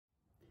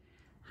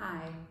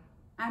Hi,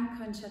 I'm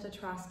Concetta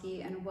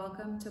Troskie and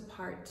welcome to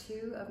part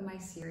 2 of my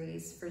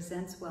series for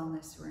ZENTS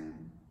Wellness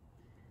Room,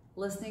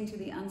 listening to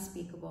the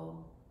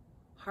unspeakable,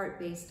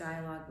 heart-based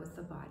dialogue with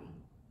the body.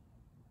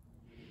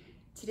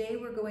 Today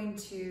we're going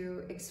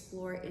to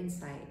explore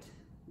insight,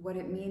 what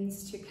it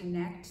means to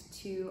connect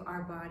to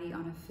our body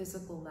on a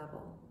physical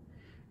level,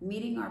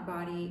 meeting our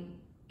body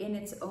in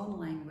its own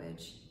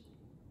language,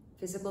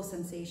 physical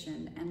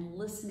sensation, and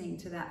listening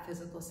to that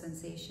physical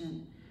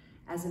sensation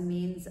as a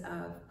means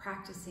of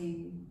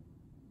practicing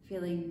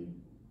feeling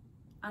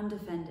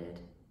undefended,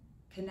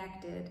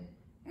 connected,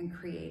 and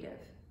creative.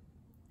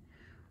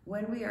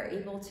 When we are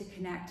able to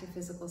connect to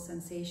physical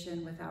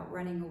sensation without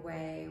running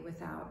away,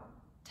 without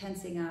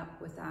tensing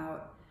up,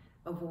 without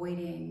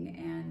avoiding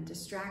and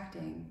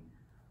distracting,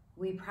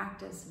 we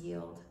practice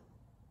yield.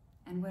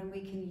 And when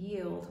we can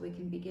yield, we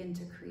can begin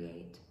to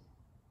create.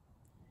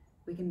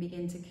 We can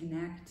begin to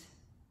connect.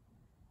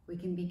 We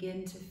can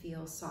begin to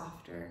feel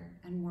softer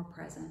and more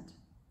present.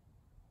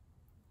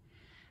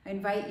 I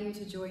invite you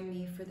to join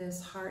me for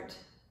this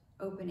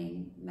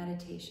heart-opening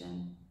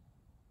meditation,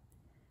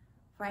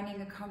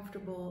 finding a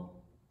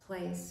comfortable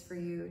place for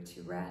you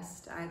to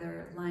rest,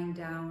 either lying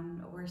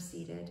down or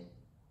seated.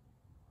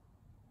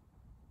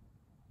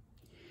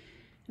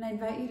 And I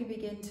invite you to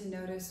begin to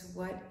notice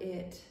what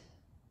it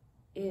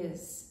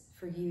is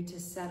for you to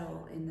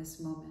settle in this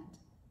moment.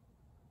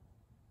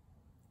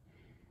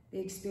 The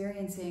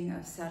experiencing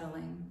of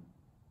settling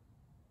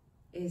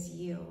is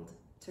yield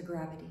to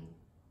gravity.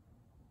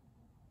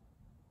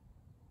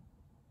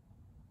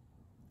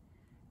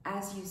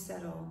 As you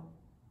settle,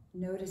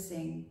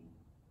 noticing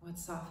what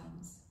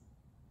softens.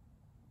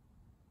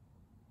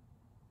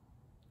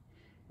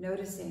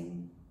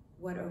 Noticing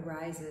what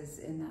arises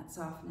in that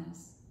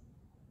softness,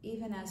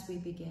 even as we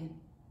begin.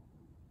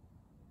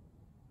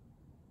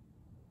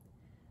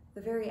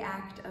 The very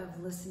act of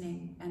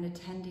listening and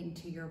attending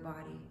to your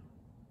body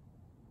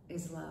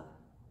is love.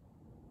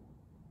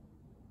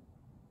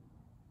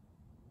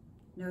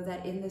 Know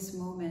that in this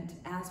moment,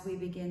 as we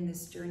begin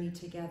this journey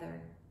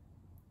together,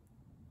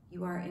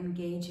 you are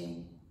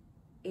engaging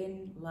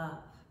in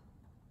love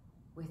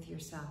with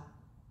yourself.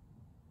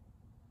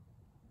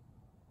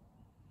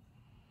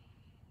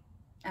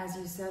 As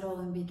you settle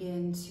and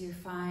begin to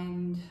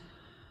find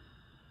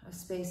a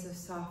space of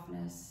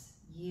softness,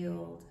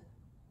 yield,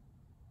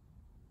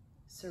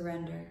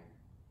 surrender,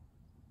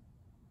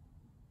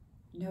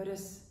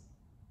 notice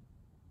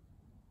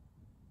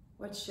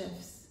what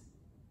shifts.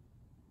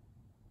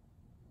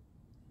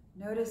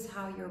 Notice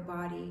how your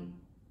body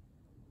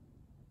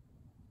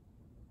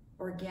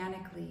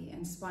organically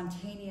and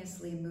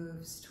spontaneously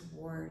moves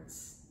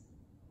towards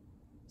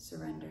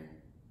surrender,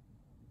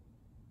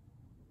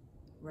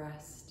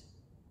 rest,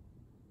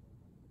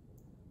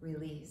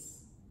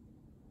 release.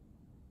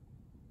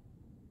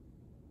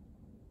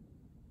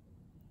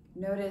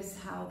 Notice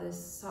how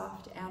this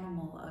soft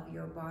animal of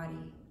your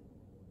body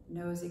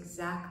knows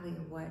exactly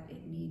what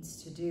it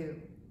needs to do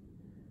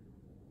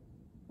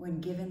when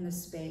given the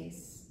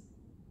space,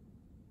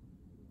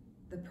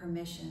 the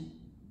permission,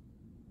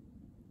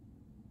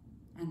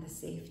 and the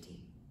safety.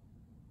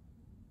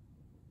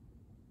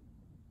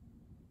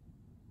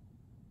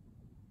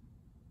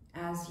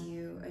 As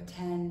you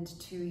attend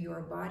to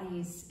your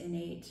body's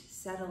innate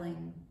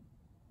settling,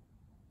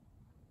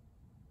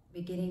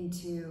 beginning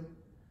to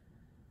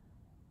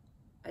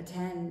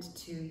attend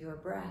to your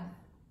breath,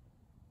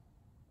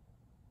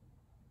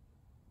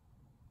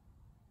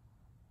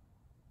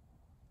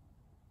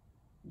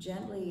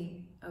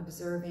 gently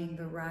observing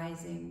the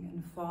rising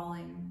and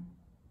falling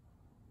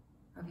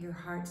of your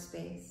heart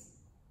space.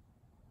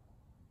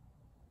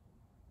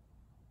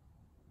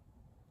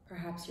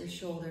 Perhaps your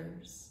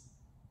shoulders,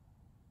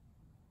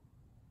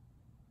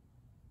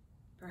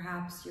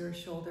 perhaps your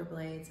shoulder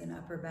blades and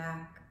upper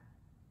back.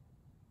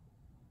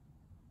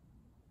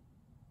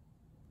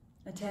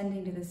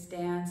 Attending to this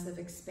dance of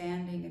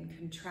expanding and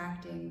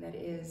contracting that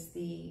is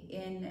the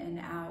in and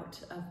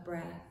out of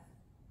breath.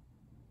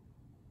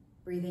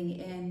 Breathing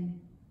in,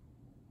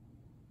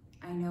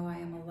 I know I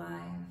am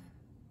alive.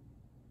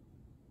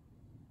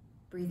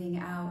 Breathing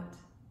out,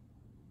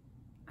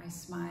 I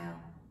smile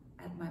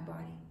at my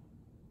body.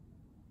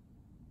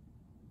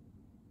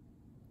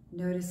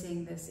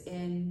 Noticing this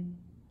in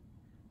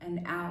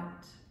and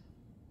out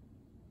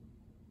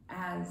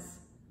as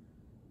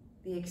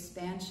the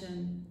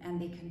expansion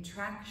and the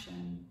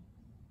contraction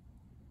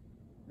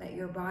that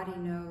your body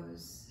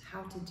knows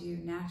how to do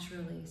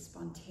naturally,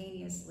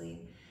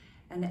 spontaneously,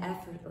 and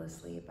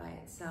effortlessly by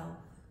itself.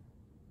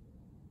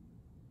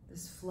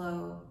 This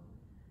flow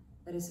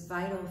that is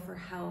vital for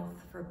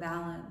health, for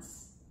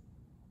balance,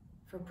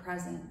 for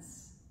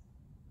presence,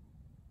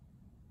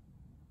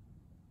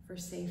 for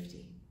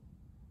safety.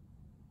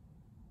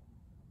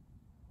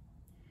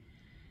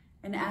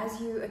 And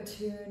as you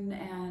attune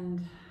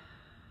and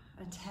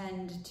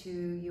attend to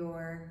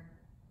your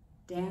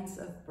dance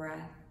of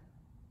breath,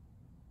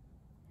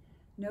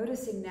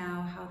 noticing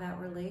now how that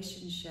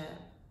relationship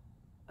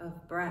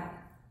of breath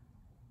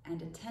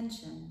and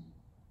attention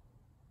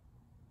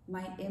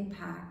might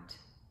impact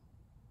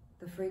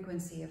the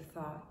frequency of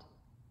thought.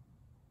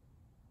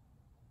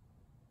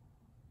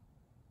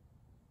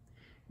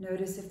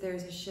 Notice if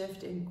there's a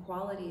shift in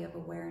quality of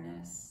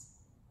awareness,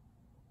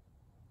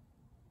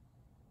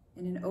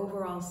 in an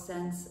overall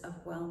sense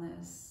of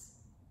wellness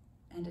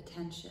and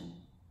attention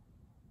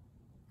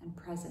and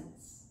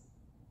presence.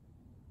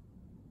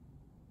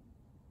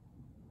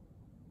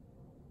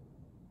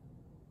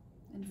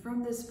 And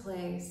from this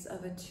place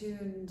of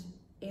attuned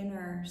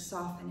inner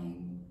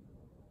softening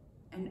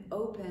and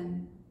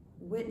open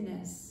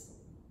witness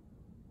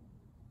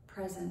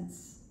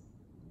presence,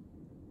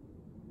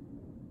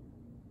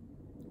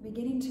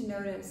 beginning to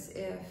notice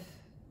if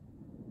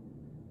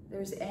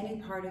there's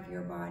any part of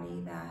your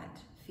body that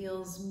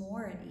feels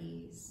more at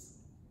ease,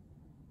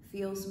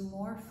 feels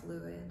more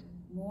fluid,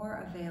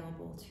 more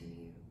available to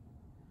you,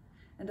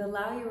 and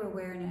allow your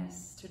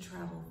awareness to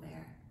travel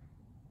there.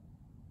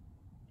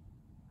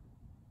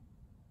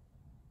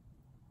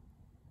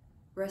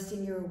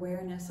 Resting your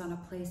awareness on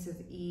a place of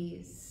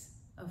ease,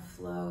 of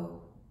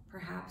flow,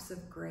 perhaps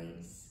of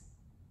grace.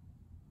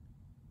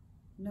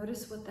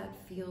 Notice what that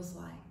feels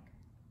like.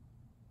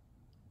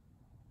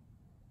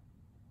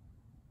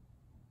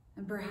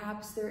 And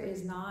perhaps there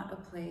is not a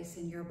place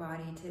in your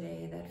body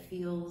today that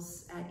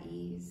feels at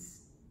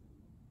ease.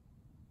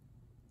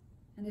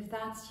 And if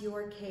that's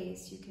your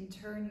case, you can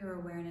turn your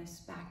awareness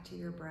back to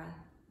your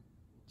breath,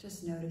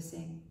 just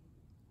noticing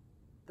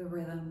the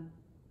rhythm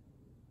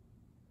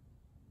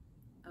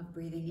of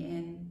breathing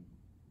in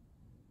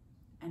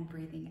and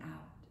breathing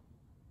out.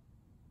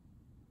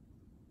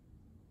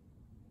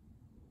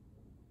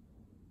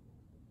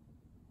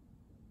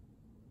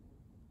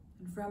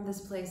 And from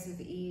this place of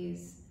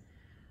ease,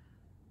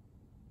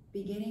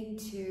 beginning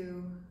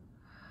to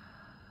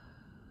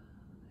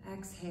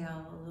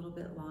exhale a little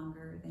bit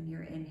longer than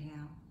your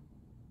inhale.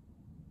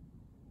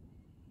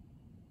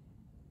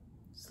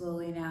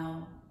 Slowly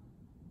now,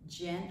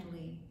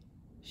 gently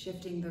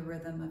shifting the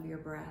rhythm of your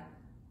breath.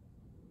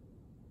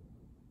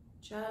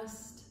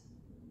 Just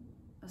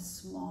a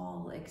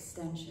small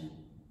extension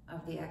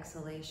of the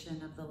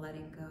exhalation, of the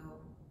letting go.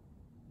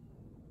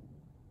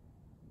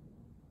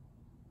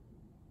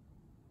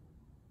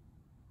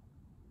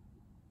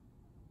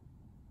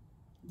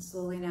 And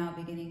slowly now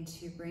beginning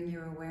to bring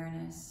your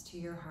awareness to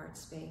your heart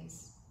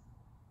space.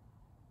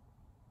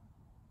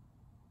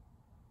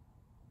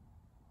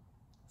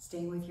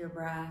 Staying with your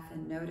breath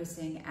and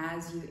noticing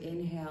as you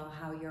inhale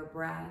how your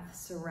breath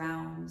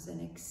surrounds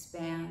and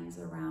expands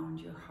around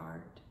your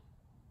heart,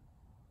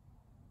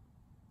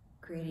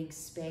 creating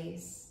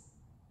space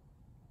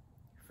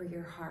for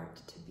your heart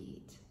to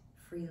beat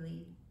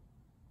freely.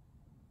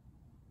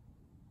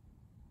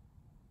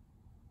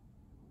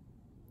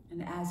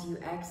 And as you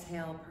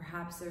exhale,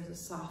 perhaps there's a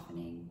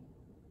softening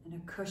and a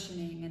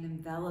cushioning and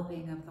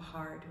enveloping of the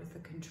heart with the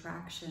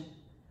contraction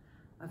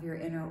of your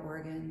inner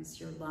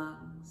organs, your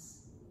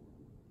lungs,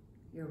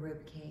 your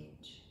rib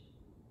cage.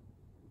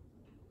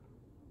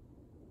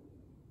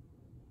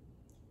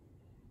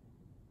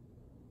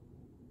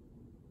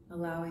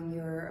 Allowing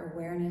your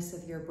awareness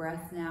of your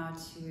breath now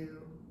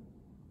to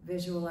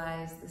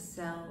visualize the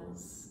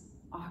cells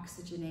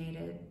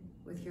oxygenated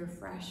with your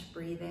fresh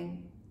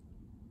breathing.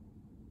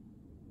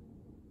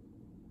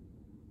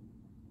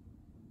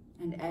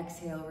 And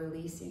exhale,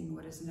 releasing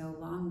what is no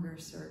longer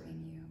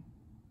serving you.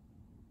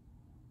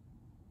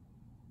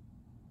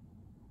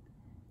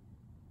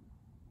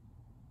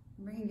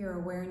 Bringing your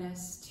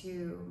awareness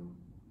to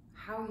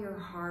how your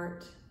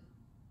heart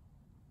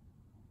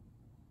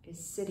is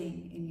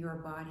sitting in your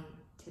body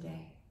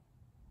today.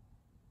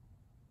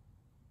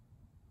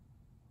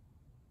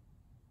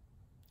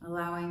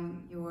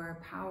 Allowing your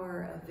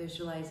power of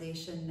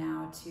visualization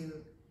now to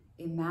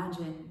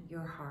imagine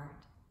your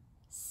heart,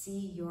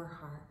 see your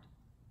heart.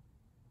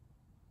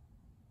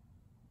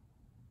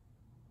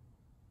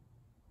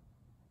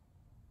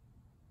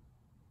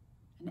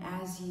 And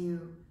as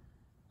you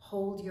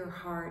hold your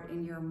heart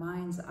in your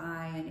mind's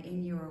eye and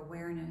in your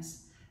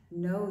awareness,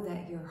 know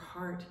that your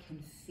heart can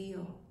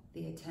feel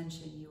the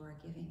attention you are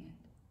giving it,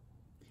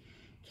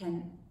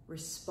 can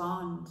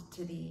respond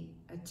to the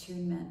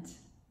attunement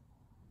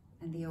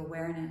and the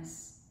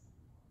awareness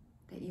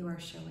that you are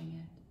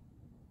showing it.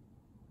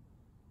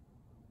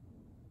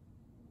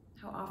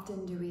 How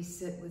often do we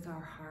sit with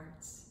our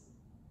hearts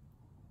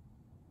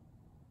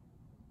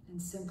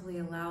and simply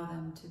allow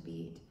them to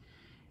beat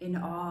in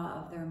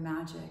awe of their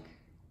magic,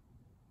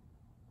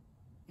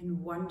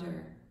 in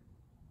wonder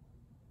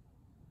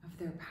of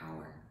their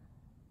power?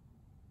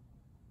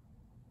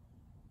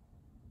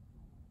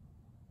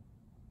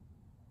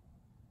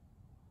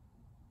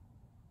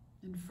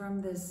 And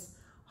from this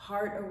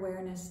heart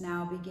awareness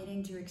now,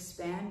 beginning to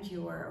expand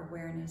your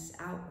awareness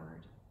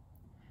outward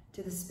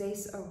to the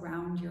space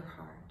around your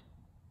heart.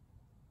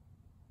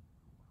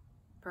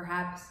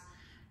 Perhaps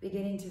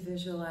beginning to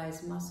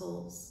visualize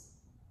muscles,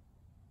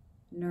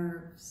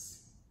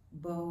 nerves,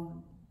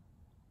 bone,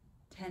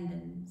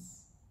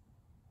 tendons,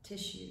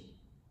 tissue.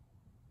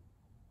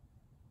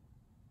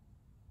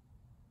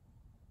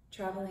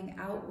 Traveling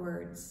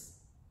outwards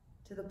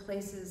to the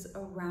places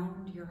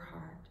around your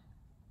heart,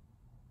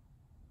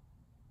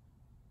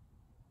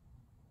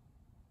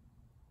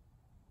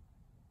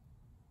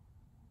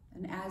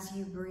 And as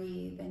you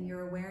breathe and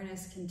your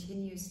awareness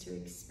continues to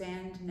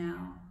expand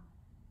now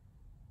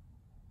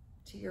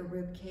to your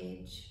rib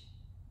cage,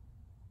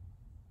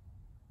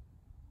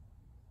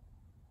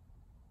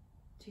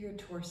 to your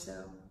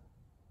torso,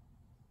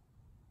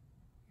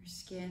 your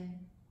skin.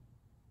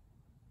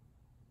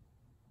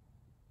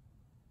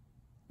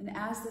 And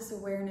as this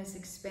awareness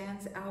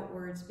expands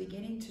outwards,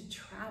 beginning to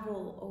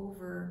travel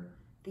over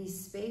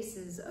these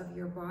spaces of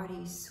your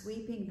body,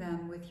 sweeping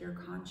them with your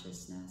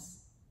consciousness.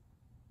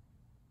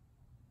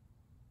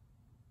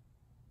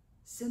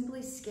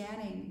 Simply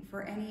scanning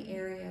for any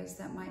areas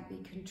that might be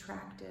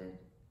contracted,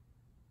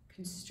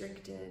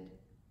 constricted,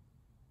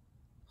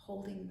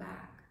 holding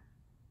back.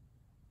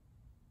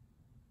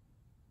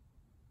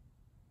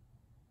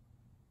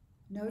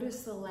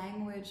 Notice the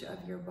language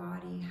of your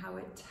body, how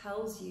it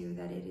tells you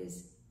that it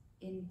is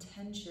in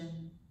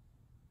tension,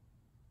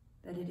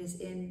 that it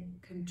is in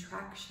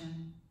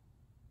contraction.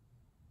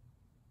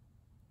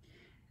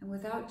 And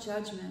without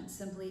judgment,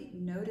 simply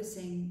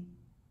noticing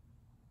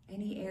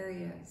any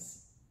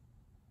areas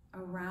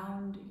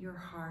around your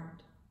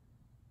heart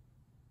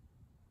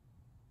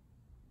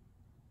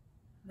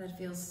that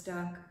feel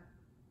stuck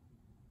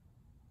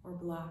or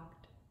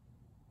blocked.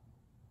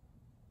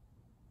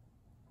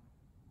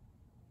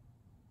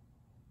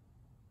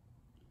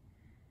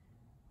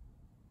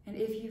 And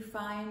if you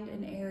find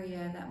an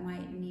area that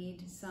might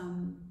need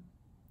some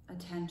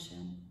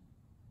attention,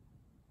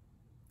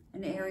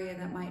 an area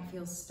that might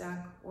feel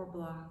stuck or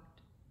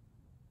blocked,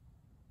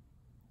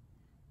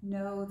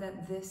 know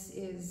that this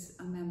is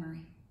a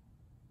memory.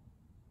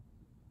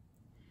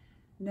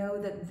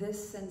 Know that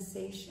this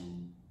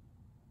sensation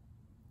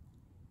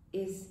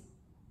is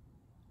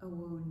a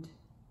wound,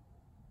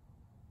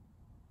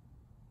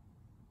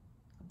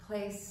 a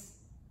place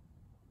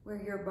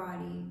where your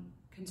body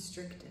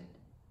constricted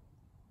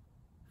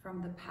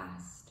from the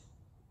past.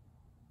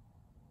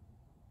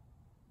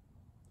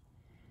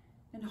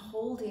 And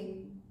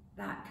holding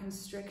that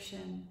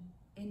constriction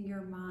in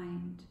your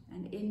mind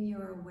and in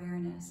your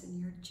awareness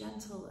and your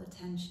gentle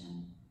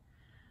attention,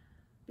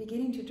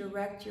 beginning to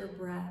direct your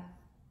breath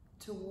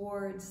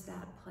towards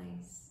that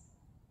place.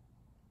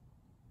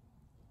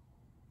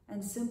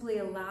 And simply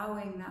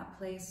allowing that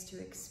place to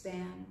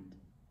expand,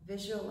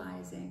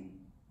 visualizing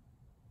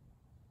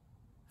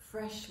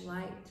fresh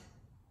light,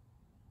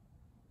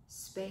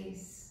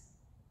 space,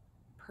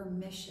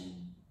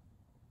 permission,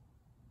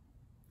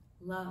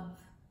 love.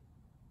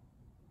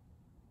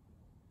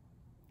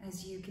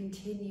 As you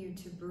continue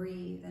to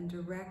breathe and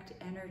direct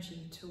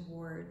energy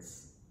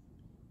towards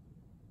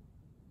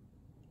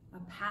a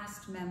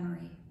past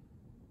memory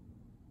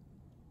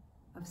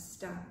of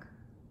stuck,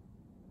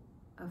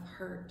 of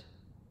hurt,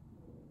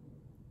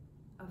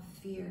 of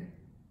fear,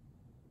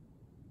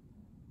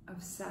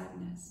 of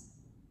sadness.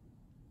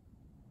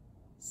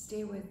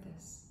 Stay with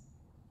this.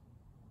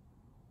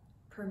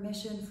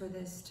 Permission for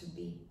this to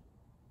be.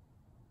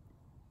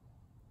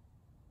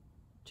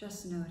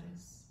 Just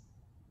notice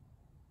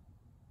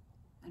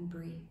and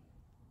breathe.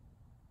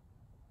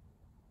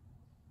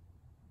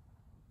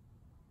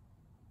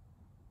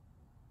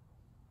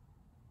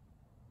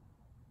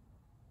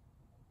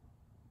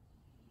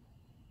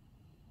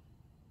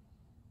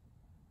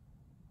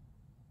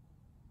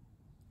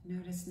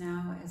 Notice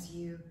now as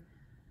you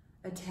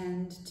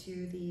attend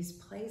to these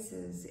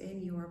places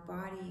in your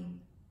body,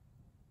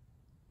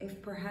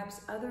 if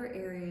perhaps other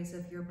areas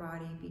of your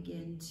body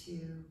begin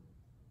to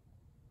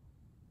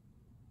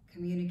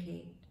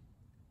communicate,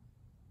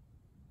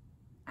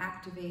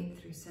 activate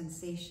through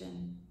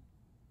sensation,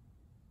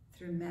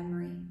 through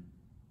memory,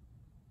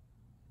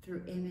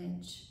 through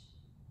image,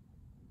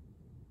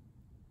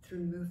 through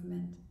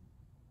movement.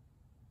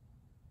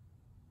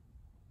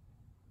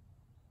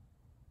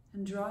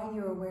 And drawing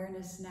your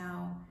awareness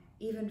now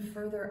even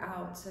further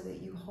out so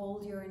that you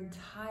hold your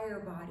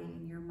entire body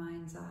in your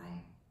mind's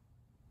eye.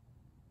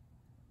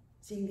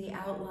 Seeing the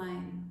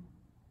outline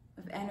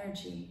of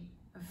energy,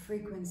 of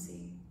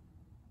frequency.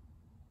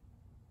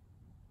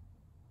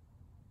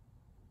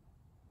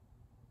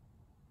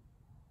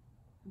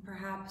 And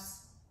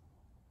perhaps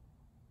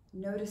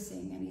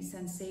noticing any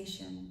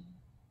sensation,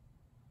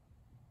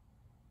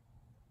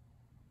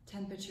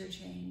 temperature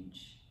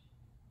change,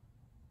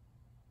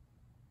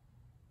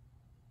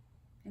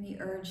 any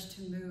urge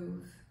to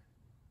move,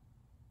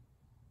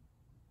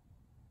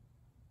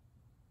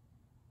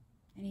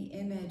 any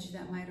image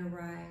that might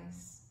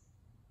arise,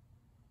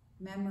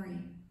 memory,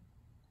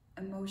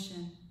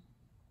 emotion.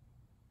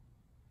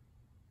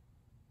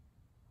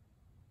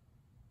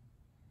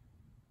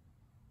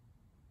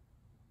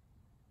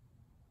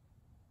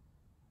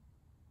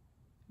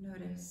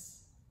 Notice.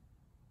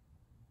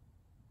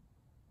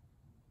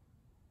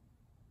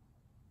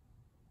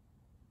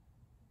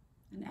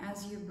 And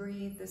as you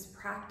breathe, this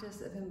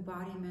practice of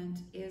embodiment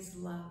is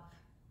love,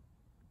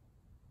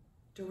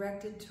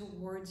 directed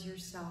towards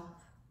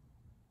yourself,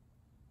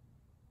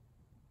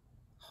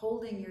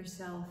 holding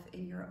yourself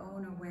in your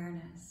own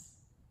awareness,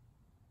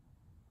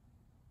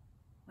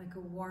 like a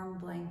warm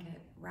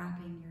blanket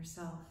wrapping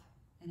yourself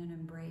in an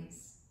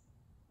embrace,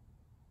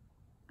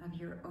 of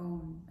your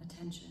own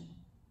attention.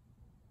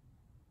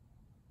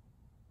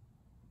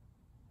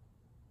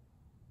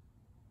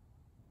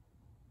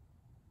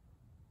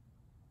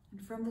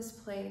 And from this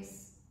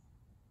place,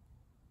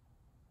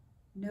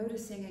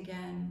 noticing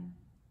again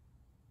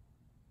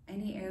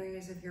any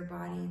areas of your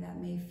body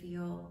that may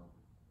feel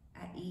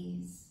at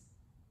ease,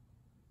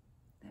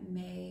 that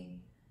may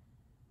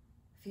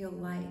feel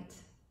light,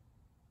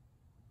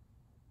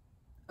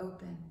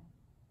 open.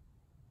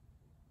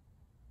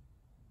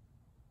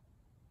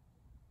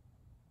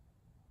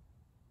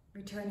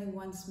 Returning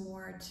once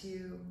more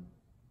to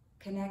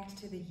connect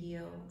to the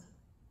yield,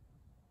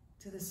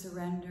 to the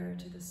surrender,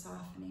 to the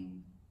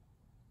softening,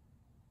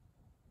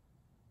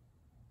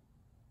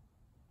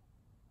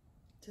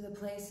 to the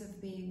place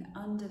of being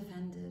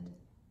undefended,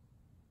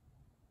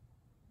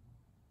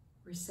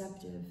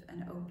 receptive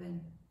and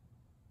open,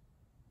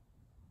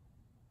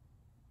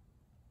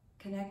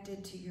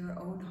 connected to your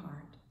own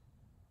heart.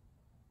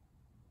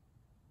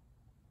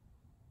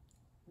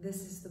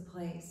 This is the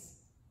place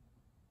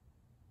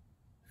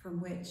from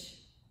which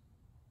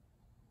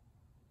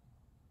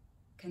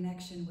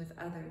connection with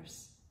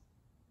others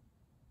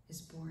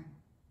is born.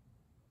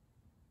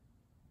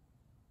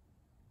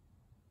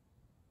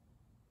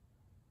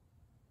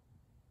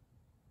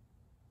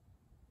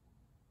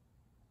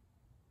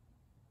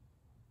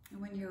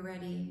 And when you're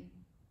ready,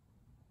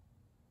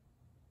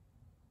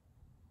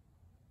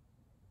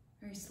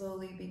 very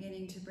slowly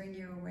beginning to bring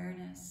your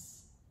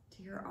awareness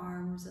to your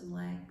arms and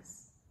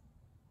legs.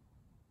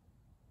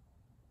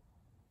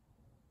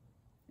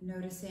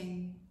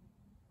 Noticing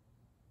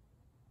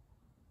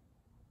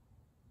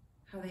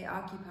how they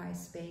occupy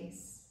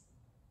space,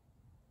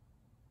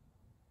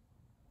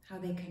 how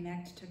they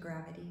connect to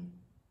gravity,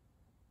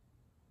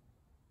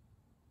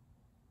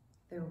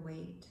 their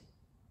weight.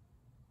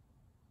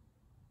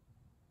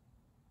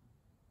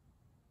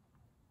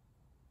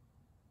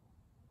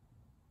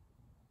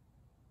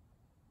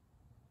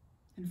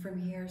 And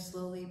from here,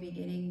 slowly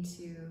beginning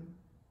to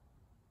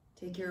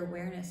take your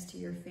awareness to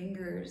your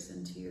fingers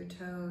and to your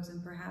toes,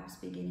 and perhaps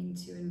beginning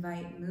to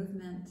invite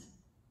movement,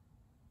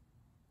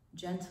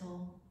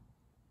 gentle,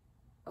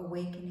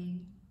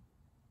 awakening.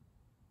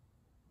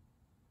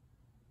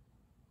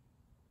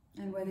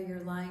 And whether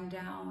you're lying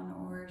down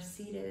or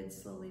seated,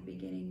 slowly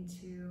beginning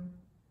to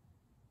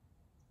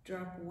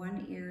drop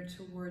one ear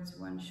towards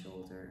one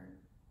shoulder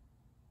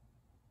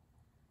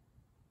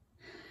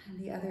and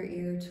the other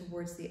ear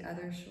towards the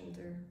other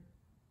shoulder.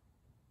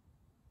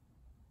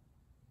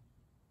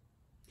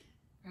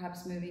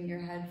 Perhaps moving your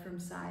head from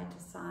side to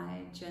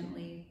side,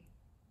 gently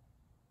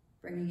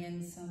bringing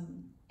in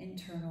some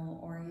internal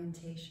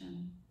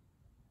orientation.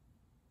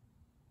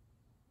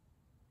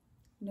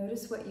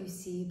 Notice what you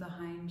see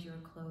behind your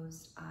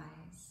closed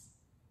eyes.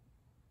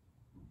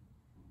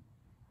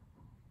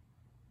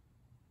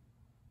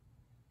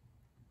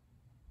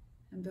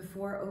 And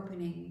before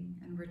opening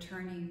and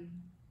returning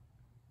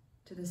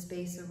to the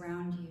space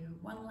around you,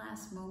 one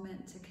last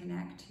moment to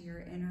connect to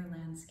your inner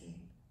landscape.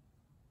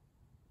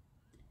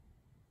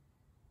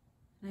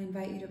 And I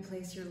invite you to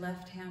place your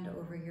left hand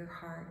over your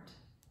heart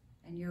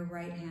and your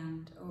right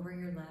hand over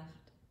your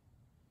left,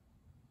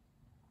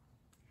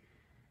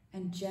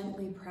 and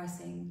gently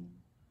pressing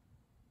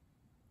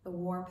the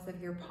warmth of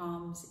your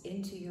palms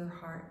into your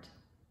heart.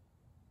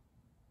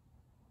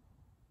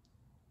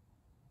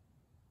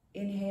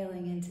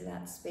 Inhaling into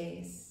that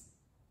space,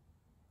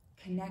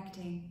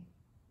 connecting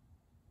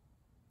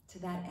to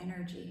that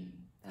energy,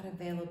 that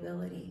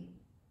availability,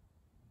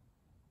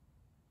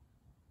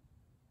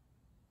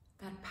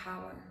 that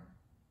power,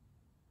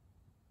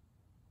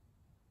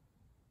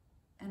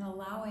 and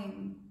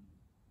allowing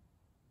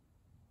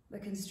the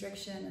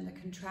constriction and the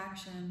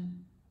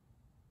contraction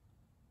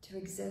to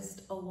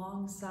exist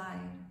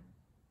alongside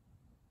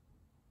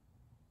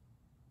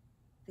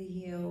the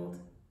yield,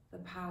 the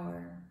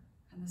power,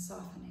 and the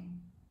softening.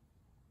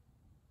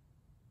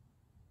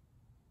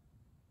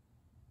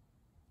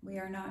 We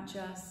are not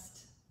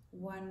just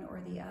one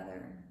or the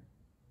other,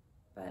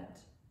 but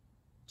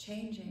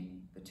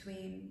changing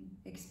between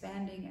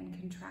expanding and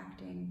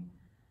contracting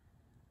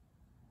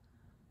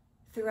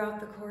throughout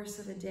the course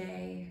of a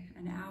day,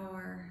 an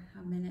hour,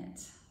 a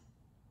minute.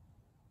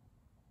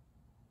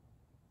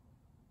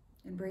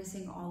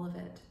 Embracing all of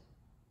it.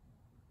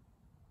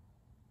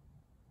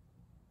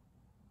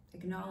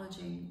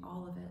 Acknowledging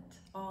all of it,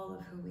 all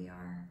of who we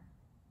are.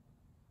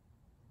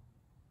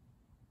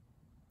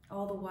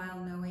 All the while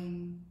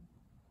knowing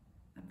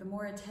that the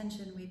more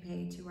attention we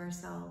pay to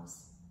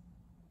ourselves,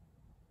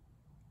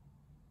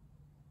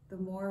 the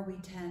more we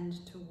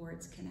tend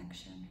towards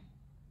connection.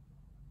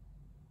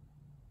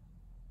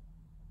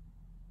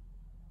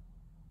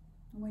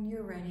 When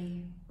you're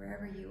ready,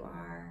 wherever you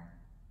are,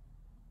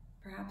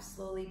 perhaps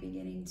slowly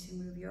beginning to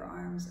move your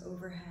arms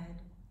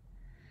overhead,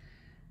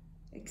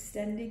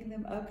 extending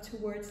them up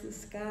towards the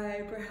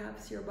sky.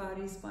 Perhaps your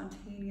body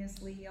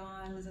spontaneously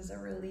yawns as a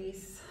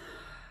release,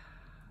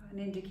 an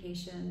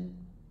indication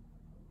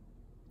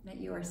that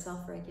you are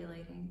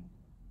self-regulating.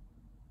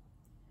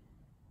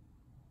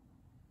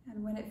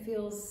 And when it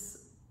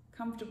feels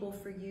comfortable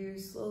for you,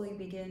 slowly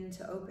begin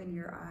to open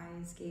your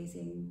eyes,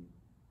 gazing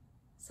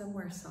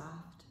somewhere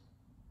soft.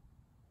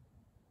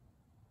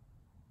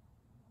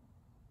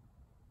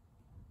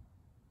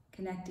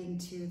 Connecting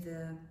to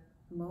the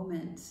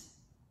moment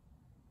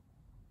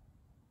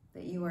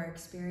that you are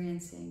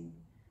experiencing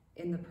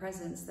in the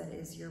presence that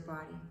is your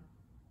body.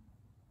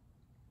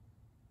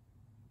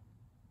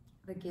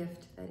 The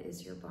gift that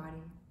is your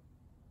body.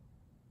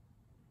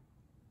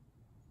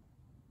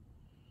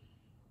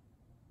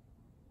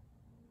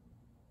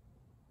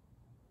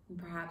 And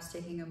perhaps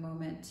taking a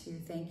moment to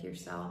thank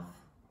yourself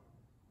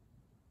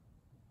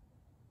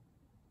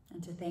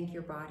and to thank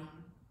your body.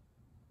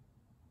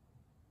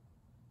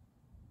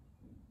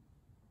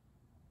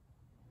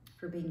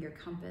 For being your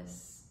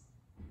compass,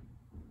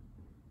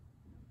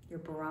 your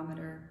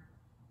barometer,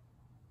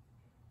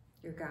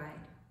 your guide.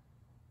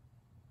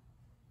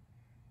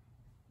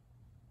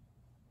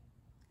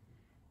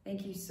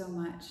 Thank you so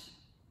much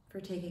for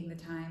taking the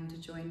time to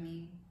join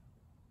me,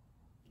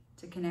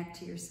 to connect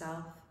to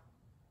yourself,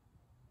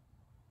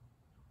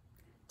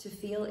 to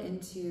feel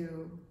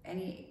into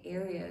any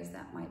areas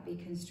that might be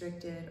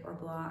constricted or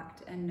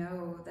blocked, and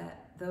know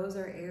that those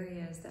are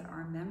areas that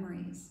are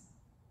memories.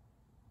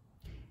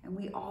 And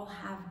we all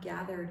have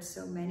gathered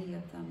so many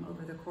of them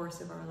over the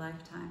course of our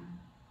lifetime.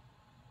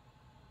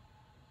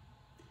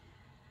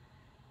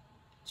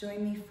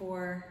 Join me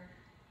for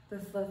the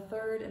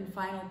third and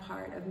final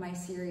part of my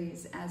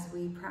series as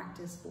we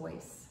practice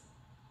voice.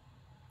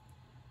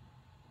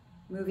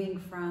 Moving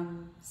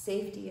from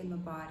safety in the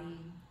body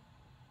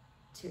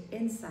to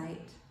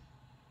insight,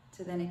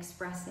 to then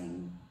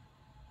expressing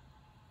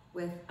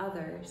with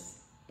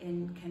others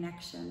in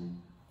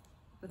connection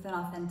with an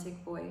authentic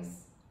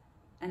voice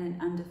and an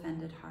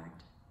undefended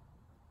heart.